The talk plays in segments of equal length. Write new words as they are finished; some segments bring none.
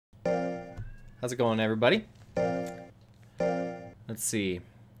How's it going, everybody? Let's see.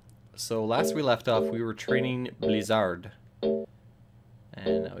 So last we left off, we were training Bliizard.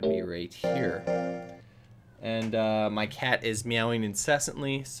 And that would be right here. And my cat is meowing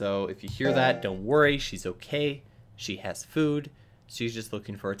incessantly, so if you hear that, don't worry, she's okay. She has food. She's just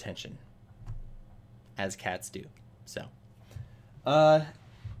looking for attention. As cats do. So.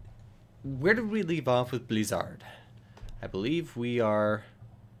 Where did we leave off with Bliizard? I believe we are...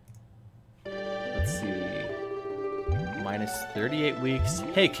 Let's see. Minus 38 weeks.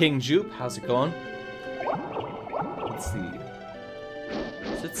 Hey, King Jupe, how's it going? Let's see.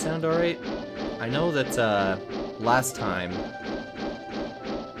 Does it sound alright? I know that, last time,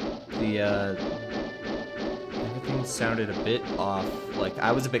 everything sounded a bit off. Like,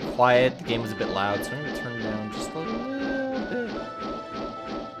 I was a bit quiet, the game was a bit loud, so I'm gonna turn it down just a little bit.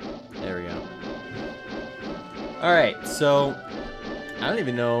 There we go. Alright, so, I don't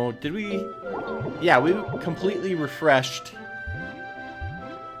even know, did we... Yeah, we completely refreshed.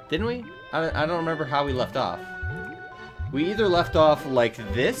 Didn't we? I don't remember how we left off. We either left off like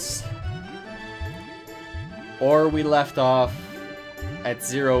this, or we left off at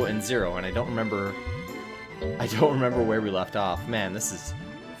 0 and 0, and I don't remember where we left off. Man, this is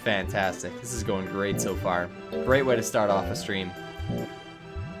fantastic. This is going great so far. Great way to start off a stream.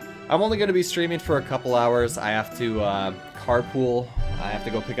 I'm only going to be streaming for a couple hours. I have to carpool. I have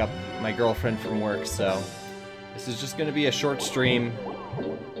to go pick up my girlfriend from work, so this is just going to be a short stream.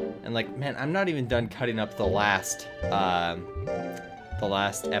 And like, man, I'm not even done cutting up the last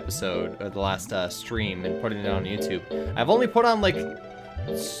episode, or the last stream, and putting it on YouTube. I've only put on like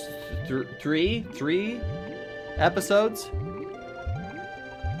three episodes.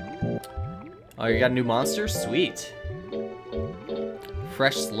 Oh, you got a new monster? Sweet.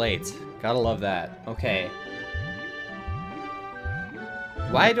 Fresh slate. Gotta love that. Okay.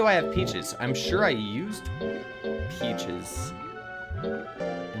 Why do I have peaches? I'm sure I used peaches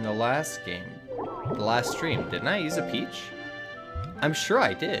in the last game. The last stream. Didn't I use a peach? I'm sure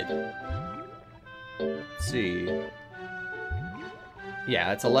I did. Let's see.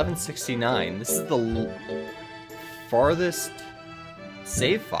 Yeah, it's 1169. This is the farthest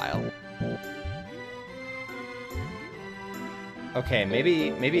save file. Okay,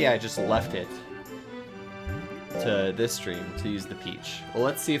 maybe I just left it to this stream to use the peach. Well,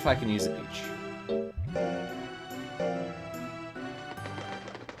 let's see if I can use a peach.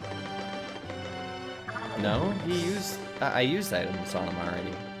 No, I used items on him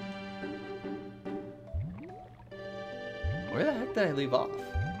already. Where the heck did I leave off?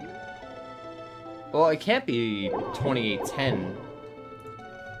 Well, it can't be 2810.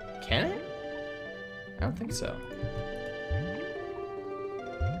 Can it? I don't think so.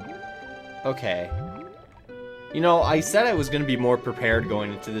 Okay. You know, I said I was going to be more prepared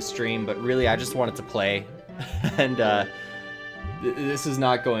going into the stream, but really I just wanted to play. And this is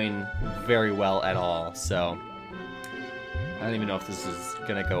not going very well at all, so I don't even know if this is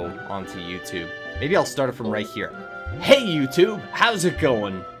going to go onto YouTube. Maybe I'll start it from right here. Hey YouTube, how's it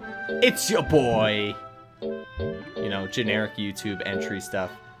going? It's your boy. You know, generic YouTube entry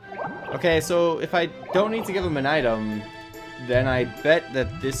stuff. Okay, so if I don't need to give him an item, then I bet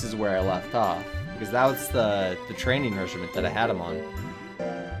that this is where I left off. Because that was the training regiment that I had him on.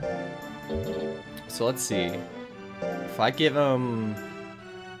 So let's see. If I give him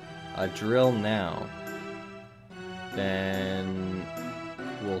a drill now, then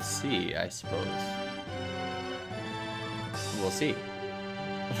we'll see, I suppose. We'll see.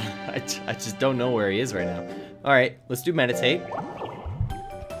 I just don't know where he is right now. Alright, let's do meditate.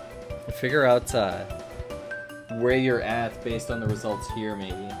 Figure out where you're at based on the results here,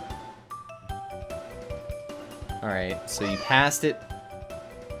 maybe. Alright, so you passed it.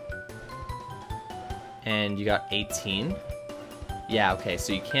 And you got 18. Yeah, okay,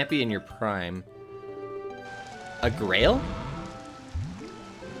 so you can't be in your prime. A Grail?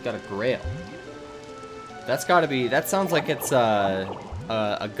 Got a Grail. That's gotta be... That sounds like it's a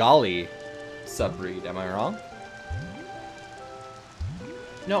Golly subbreed, am I wrong?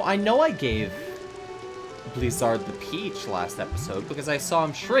 No, I know I gave Bliizard the peach last episode because I saw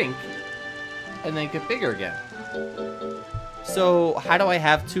him shrink and then get bigger again. So, how do I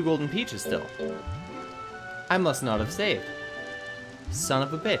have 2 golden peaches still? I must not have saved. Son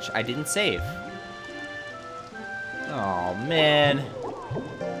of a bitch, I didn't save. Oh man.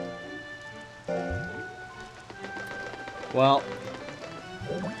 Well,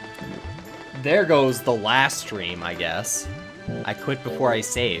 there goes the last stream, I guess. I quit before I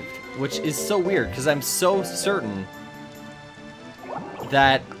saved, which is so weird because I'm so certain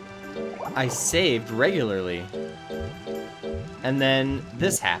that I saved regularly. And then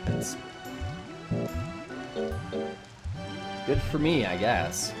this happens. Good for me, I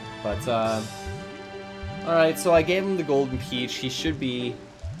guess. But, alright, so I gave him the golden peach. He should be...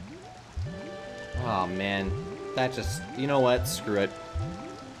 Oh, man. That just... You know what? Screw it.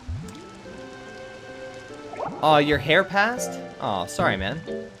 Oh, your hair passed? Oh, sorry, man.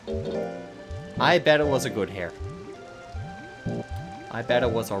 I bet it was a good hair. I bet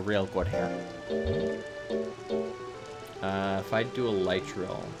it was a real good hair. If I do a light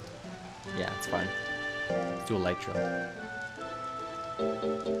drill... Yeah, it's fine. Let's do a light drill.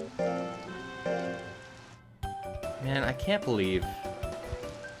 Man, I can't believe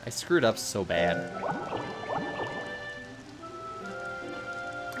I screwed up so bad.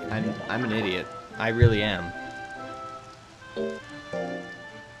 I'm an idiot. I really am.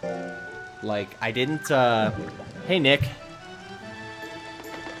 Like, I didn't, Hey, Nick.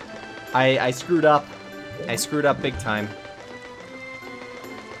 I screwed up. I screwed up big time.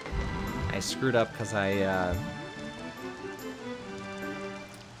 I screwed up because I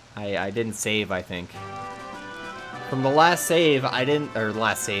didn't save, I think. From the last save, I didn't, or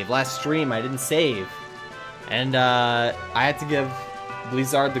last stream, I didn't save. And, I had to give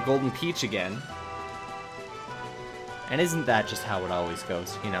Bliizard the golden peach again. And isn't that just how it always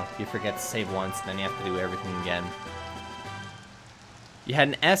goes? You know, you forget to save once, and then you have to do everything again. You had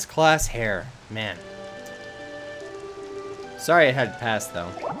an S-class Hare. Man. Sorry I had to pass, though.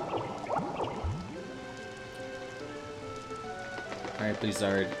 Alright,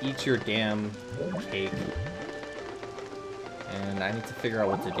 Bliizard, eat your damn cake. And I need to figure out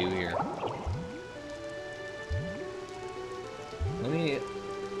what to do here.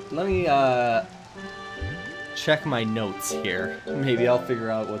 Let me, check my notes here. Maybe I'll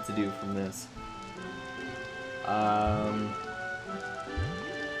figure out what to do from this.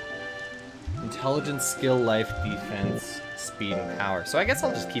 Intelligence, skill, life, defense, speed, and power. So I guess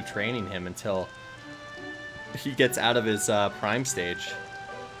I'll just keep training him until he gets out of his prime stage.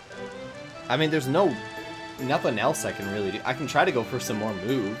 I mean, there's nothing else I can really do. I can try to go for some more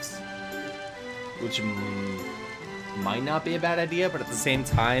moves, which might not be a bad idea, but at the same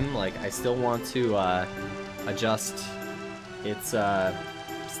time, like, I still want to adjust its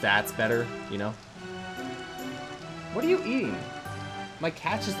stats better, you know? What are you eating? My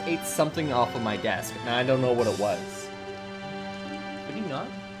cat just ate something off of my desk, and I don't know what it was. Could he not?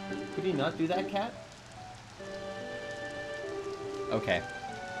 Could he not do that, cat? Okay.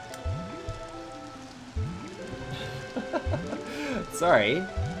 Sorry.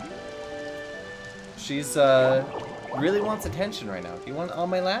 She's, really wants attention right now. Do you want on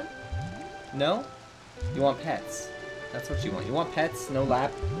my lap? No? You want pets. That's what you want. You want pets, no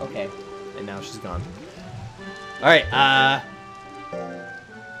lap? Okay. And now she's gone. Alright,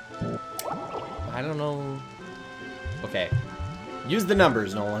 I don't know. Okay. Use the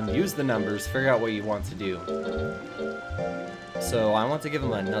numbers, Nolan. Use the numbers. Figure out what you want to do. So, I want to give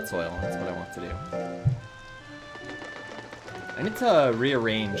him a nuts oil. That's what I want to do. I need to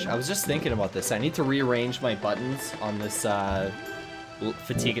rearrange. I was just thinking about this. I need to rearrange my buttons on this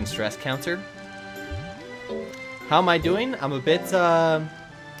fatigue and stress counter. How am I doing? I'm a bit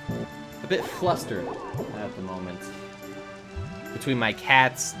flustered at the moment. Between my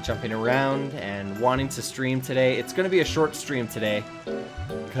cats jumping around and wanting to stream today. It's going to be a short stream today.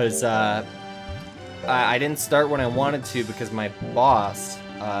 Because I didn't start when I wanted to because my boss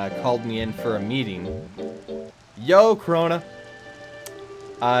called me in for a meeting. Yo, Corona!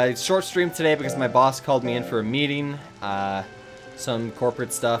 Short stream today because my boss called me in for a meeting. Some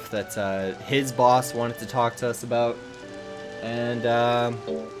corporate stuff that his boss wanted to talk to us about. And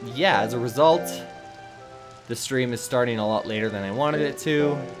yeah, as a result, the stream is starting a lot later than I wanted it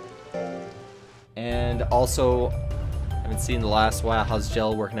to. And also, I haven't seen the last while. How's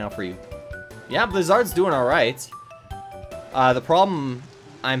Gel working out for you? Yeah, Blizzard's doing alright. The problem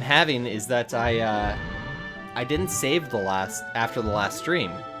I'm having is that I didn't save after the last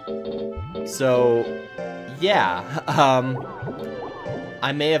stream. So, yeah,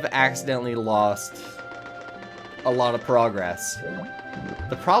 I may have accidentally lost a lot of progress.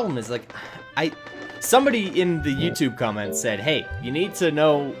 The problem is, like, somebody in the YouTube comments said, hey, you need to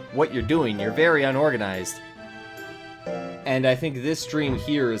know what you're doing. You're very unorganized. And I think this stream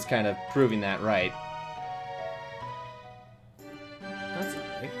here is kind of proving that right. That's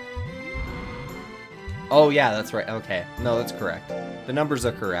right. Oh, yeah, that's right. Okay. No, that's correct. The numbers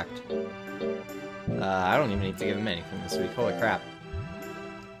are correct. I don't even need to give him anything this week. Holy crap.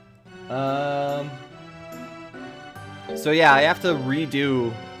 So yeah, I have to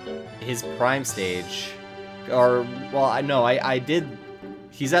redo his prime stage. Or, well, I did.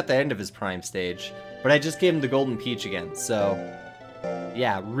 He's at the end of his prime stage. But I just gave him the golden peach again, so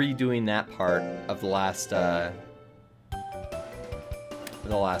yeah, redoing that part of the last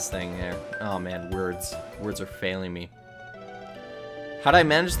thing there. Oh man, words are failing me. How do I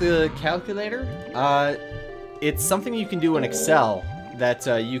manage the calculator? It's something you can do in Excel that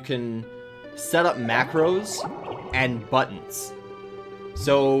you can set up macros and buttons.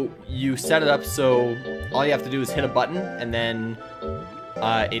 So you set it up so all you have to do is hit a button, and then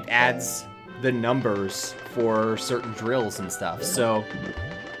it adds the numbers for certain drills and stuff. So,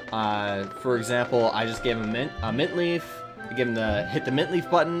 for example, I just gave him a mint leaf. I give him the hit the mint leaf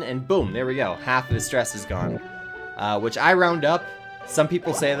button, and boom, there we go. Half of his stress is gone, which I round up. Some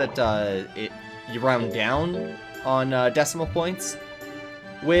people say that you round down on decimal points,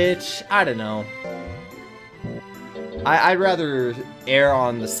 which I don't know. I'd rather err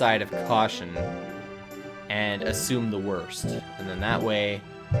on the side of caution and assume the worst, and then that way,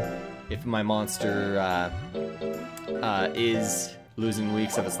 if my monster is losing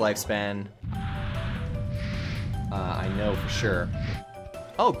weeks of its lifespan, I know for sure.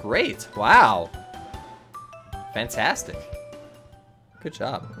 Oh, great! Wow! Fantastic. Good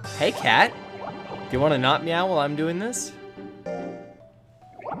job. Hey, cat! Do you want to not meow while I'm doing this?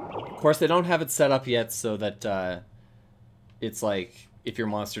 Of course, they don't have it set up yet so that it's like if your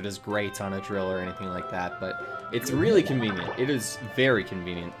monster does great on a drill or anything like that, but it's really convenient. It is very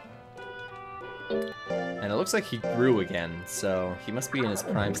convenient. And it looks like he grew again, so he must be in his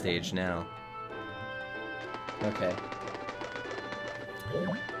prime stage now. Okay.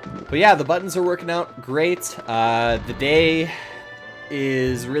 But yeah, the buttons are working out great. The day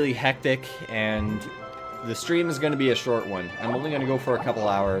is really hectic, and the stream is going to be a short one. I'm only going to go for a couple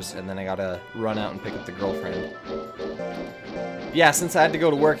hours, and then I gotta run out and pick up the girlfriend. Yeah, since I had to go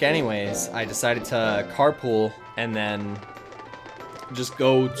to work anyways, I decided to carpool and then just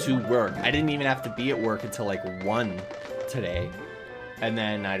go to work. I didn't even have to be at work until like 1 today. And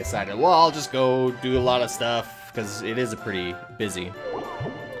then I decided, well, I'll just go do a lot of stuff because it is a pretty busy.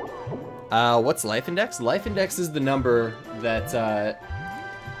 What's life index? Life index is the number that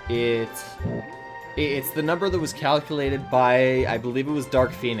it's the number that was calculated by, I believe it was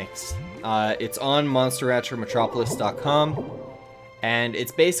Dark Phoenix. It's on monsterranchermetropolis.com, and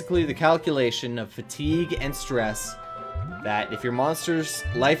it's basically the calculation of fatigue and stress that if your monster's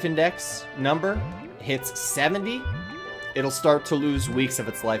life index number hits 70, it'll start to lose weeks of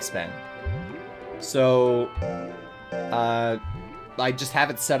its lifespan. So, I just have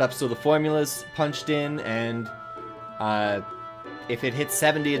it set up so the formula's punched in, and if it hits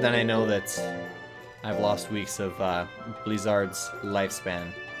 70, then I know that I've lost weeks of Bliizard's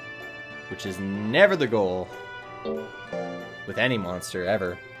lifespan, which is never the goal with any monster,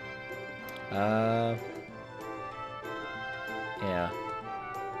 ever. Yeah,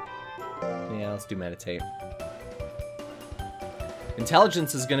 let's do meditate.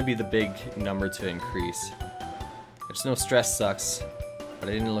 Intelligence is going to be the big number to increase. I just know stress sucks, but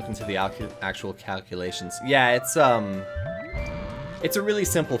I didn't look into the actual calculations. Yeah, it's a really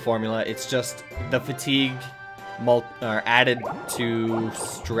simple formula. It's just the fatigue added to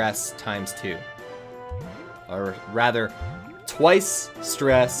stress times 2. Or rather, twice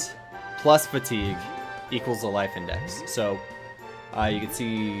stress plus fatigue equals the life index. So you can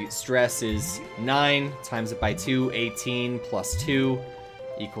see stress is 9, times it by 2, 18 plus 2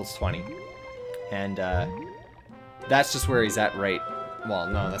 equals 20. And that's just where he's at right. Well,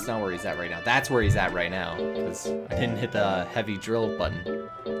 no, that's not where he's at right now. That's where he's at right now, because I didn't hit the heavy drill button.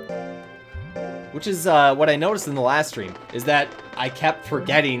 Which is what I noticed in the last stream, is that I kept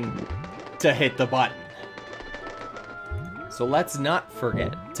forgetting to hit the button. So let's not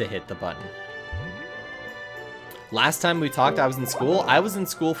forget to hit the button. Last time we talked, I was in school. I was in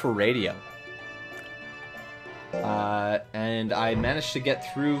school for radio. And I managed to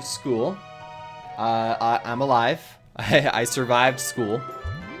get through school. I'm alive. I survived school.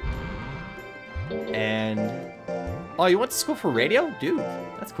 And... oh, you went to school for radio? Dude,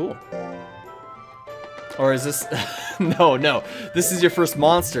 that's cool. Or is this... no, this is your first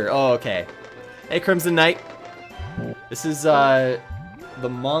monster. Oh, okay. Hey, Crimson Knight. This is, the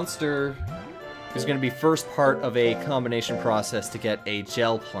monster who's going to be first part of a combination process to get a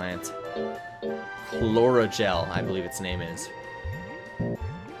gel plant. Chlorogel, I believe its name is.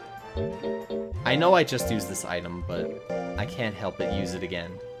 I know I just used this item, but I can't help but use it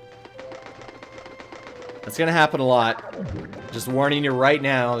again. That's gonna happen a lot. Just warning you right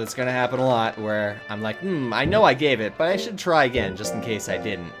now, it's gonna happen a lot where I'm like, I know I gave it, but I should try again just in case I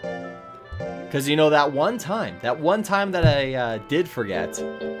didn't. Because, you know, that one time that I did forget,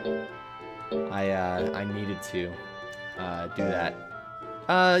 I needed to do that.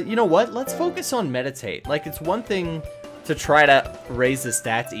 You know what? Let's focus on meditate. Like, it's one thing to try to raise his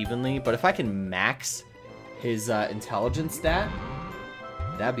stats evenly, but if I can max his intelligence stat,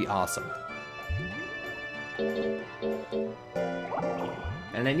 that'd be awesome.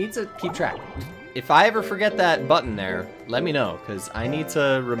 And I need to keep track. If I ever forget that button there, let me know, because I need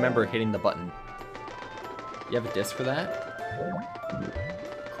to remember hitting the button. You have a disc for that?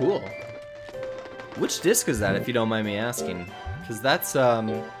 Cool. Which disc is that, if you don't mind me asking? Because that's,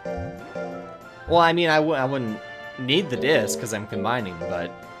 well, I mean, I wouldn't need the disc, because I'm combining,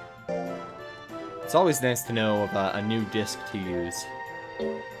 but it's always nice to know about a new disc to use.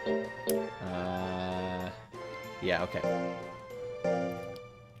 Yeah, okay.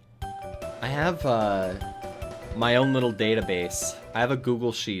 I have my own little database. I have a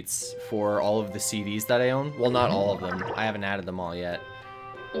Google Sheets for all of the CDs that I own. Well, not all of them. I haven't added them all yet.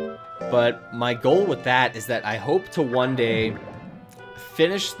 But my goal with that is that I hope to one day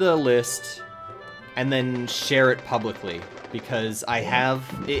finish the list and then share it publicly. Because I have...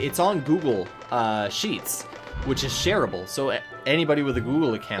 It's on Google Sheets, which is shareable. So anybody with a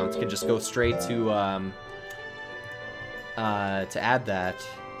Google account can just go straight to add that.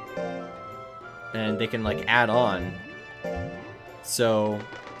 And they can, like, add on. So...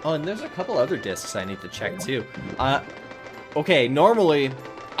 Oh, and there's a couple other discs I need to check, too. Okay, normally,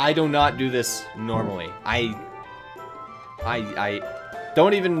 I do not do this normally. I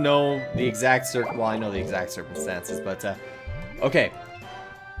don't even know the exact well, I know the exact circumstances, but, okay.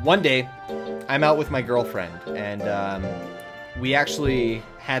 One day, I'm out with my girlfriend, and, we actually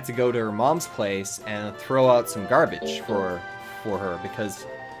had to go to her mom's place and throw out some garbage for her, because...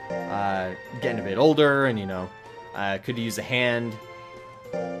 getting a bit older, and, you know, could use a hand.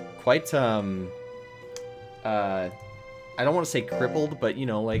 Quite, I don't want to say crippled, but, you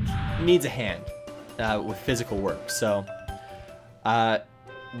know, like, needs a hand with physical work. So,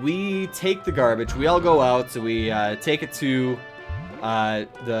 we take the garbage. We all go out, so we take it to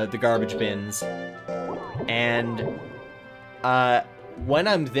the garbage bins. And when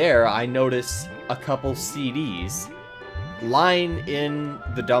I'm there, I notice a couple CDs lying in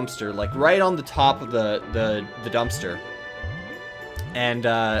the dumpster, like right on the top of the dumpster. And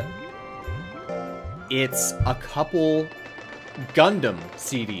it's a couple Gundam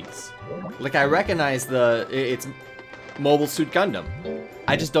CDs. Like, I recognize it's Mobile Suit Gundam.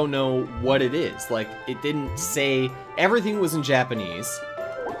 I just don't know what it is. Like, it didn't say, everything was in Japanese,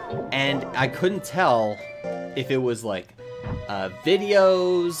 and I couldn't tell if it was like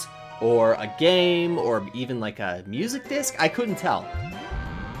videos or a game, or even like a music disc. I couldn't tell.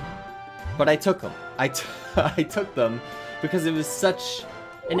 But I took them. I took them because it was such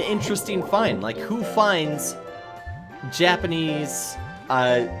an interesting find. Like, who finds Japanese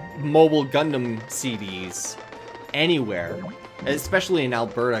Mobile Gundam CDs anywhere? Especially in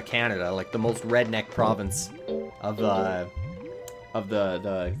Alberta, Canada, like the most redneck province of the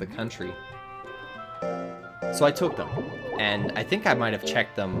country. So I took them, and I think I might have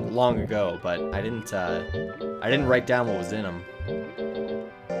checked them long ago, but I didn't write down what was in them.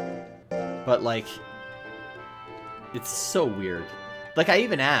 But, like, it's so weird. Like, I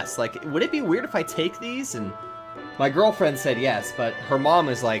even asked, like, would it be weird if I take these? And my girlfriend said yes, but her mom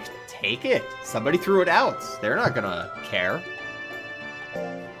is like, take it. Somebody threw it out. They're not gonna care.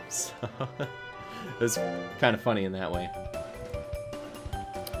 So, it was kind of funny in that way.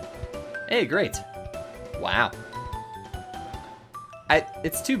 Hey, great. Wow.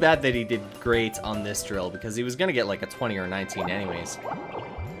 It's too bad that he did great on this drill, because he was gonna get like a 20 or 19 anyways.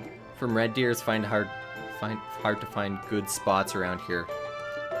 From Red Deer, it's hard to find good spots around here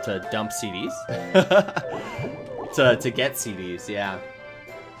to dump CDs. to get CDs, yeah.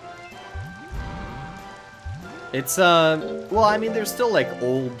 It's well, I mean, there's still like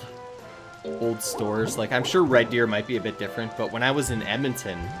old stores. Like, I'm sure Red Deer might be a bit different, but when I was in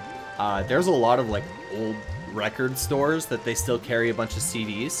Edmonton, there's a lot of like old record stores that they still carry a bunch of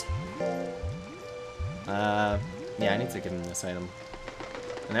CDs. Yeah, I need to give him this item.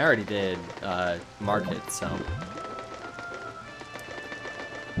 And I already did mark it, so.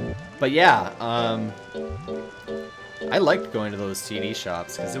 But yeah, I liked going to those CD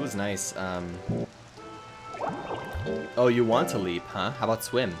shops because it was nice. Oh, you want to leap, huh? How about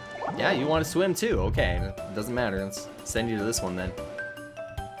swim? Yeah, you want to swim too. Okay, it doesn't matter. Let's send you to this one then.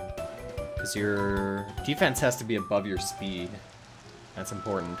 Because your defense has to be above your speed. That's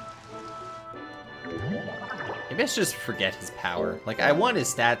important. Maybe I should just forget his power. Like, I want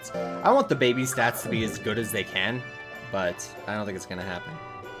his stats. I want the baby stats to be as good as they can, but I don't think it's gonna happen.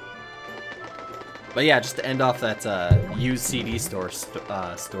 But yeah, just to end off that used CD store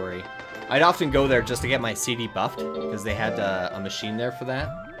story. I'd often go there just to get my CD buffed, because they had a machine there for that.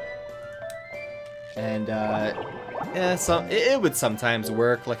 And Yeah, it would sometimes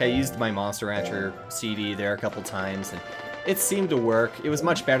work. Like, I used my Monster Rancher CD there a couple times, and it seemed to work. It was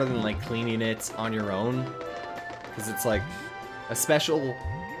much better than, like, cleaning it on your own, because it's, like, a special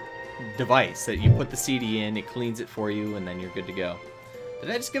device that you put the CD in, it cleans it for you, and then you're good to go.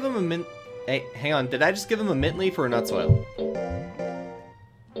 Did I just give him a mint... Hey, hang on. Did I just give him a mint leaf or a nut soil?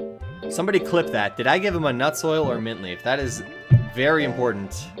 Somebody clip that. Did I give him a nut soil or a mint leaf? That is very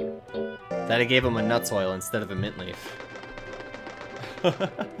important. That I gave him a nut soil instead of a mint leaf.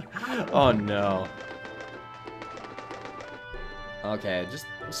 Oh no. Okay,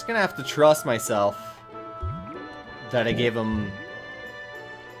 just gonna have to trust myself that I gave him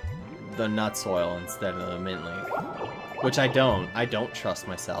the nut soil instead of the mint leaf. Which I don't. I don't trust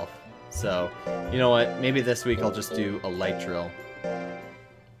myself. So, you know what? Maybe this week I'll just do a light drill.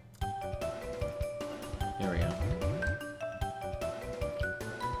 Here we go.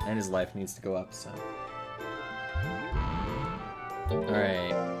 And his life needs to go up, so.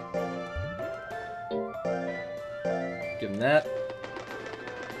 Alright. Give him that.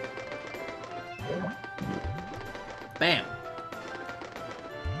 Bam!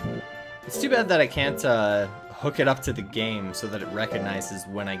 It's too bad that I can't hook it up to the game so that it recognizes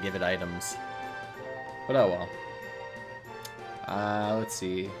when I give it items. But oh well. Let's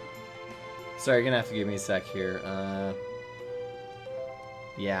see. Sorry, you're gonna have to give me a sec here.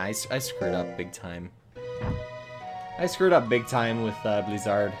 Yeah, I screwed up big time. I screwed up big time with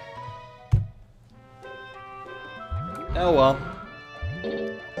Bliizard. Oh well.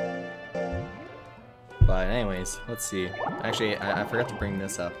 But anyways, let's see. Actually, I forgot to bring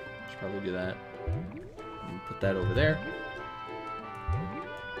this up. Should probably do that. Put that over there.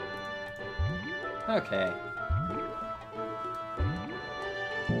 Okay.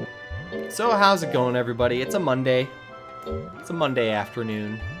 So how's it going, everybody? It's a Monday. It's a Monday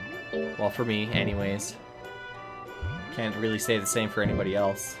afternoon. Well, for me, anyways. Can't really say the same for anybody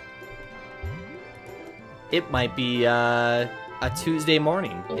else. It might be a Tuesday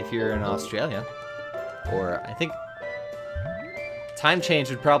morning if you're in Australia. Or I think time change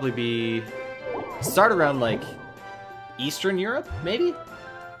would probably be start around like Eastern Europe, maybe?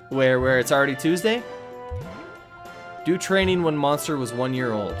 Where it's already Tuesday? Do training when Monster was 1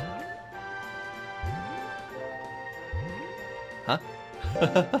 year old. Huh?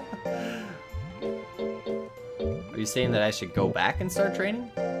 Are you saying that I should go back and start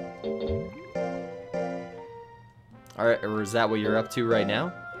training? Or is that what you're up to right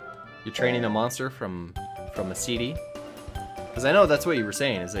now? You're training a monster from a CD? Because I know that's what you were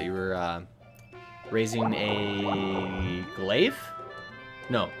saying, is that you were raising a glaive?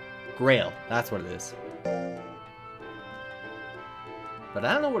 No, grail. That's what it is. But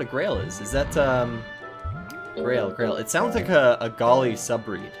I don't know what a grail is. Is that grail? It sounds like a golly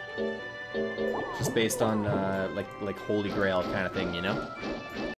subbreed. Just based on like Holy Grail kind of thing, you know?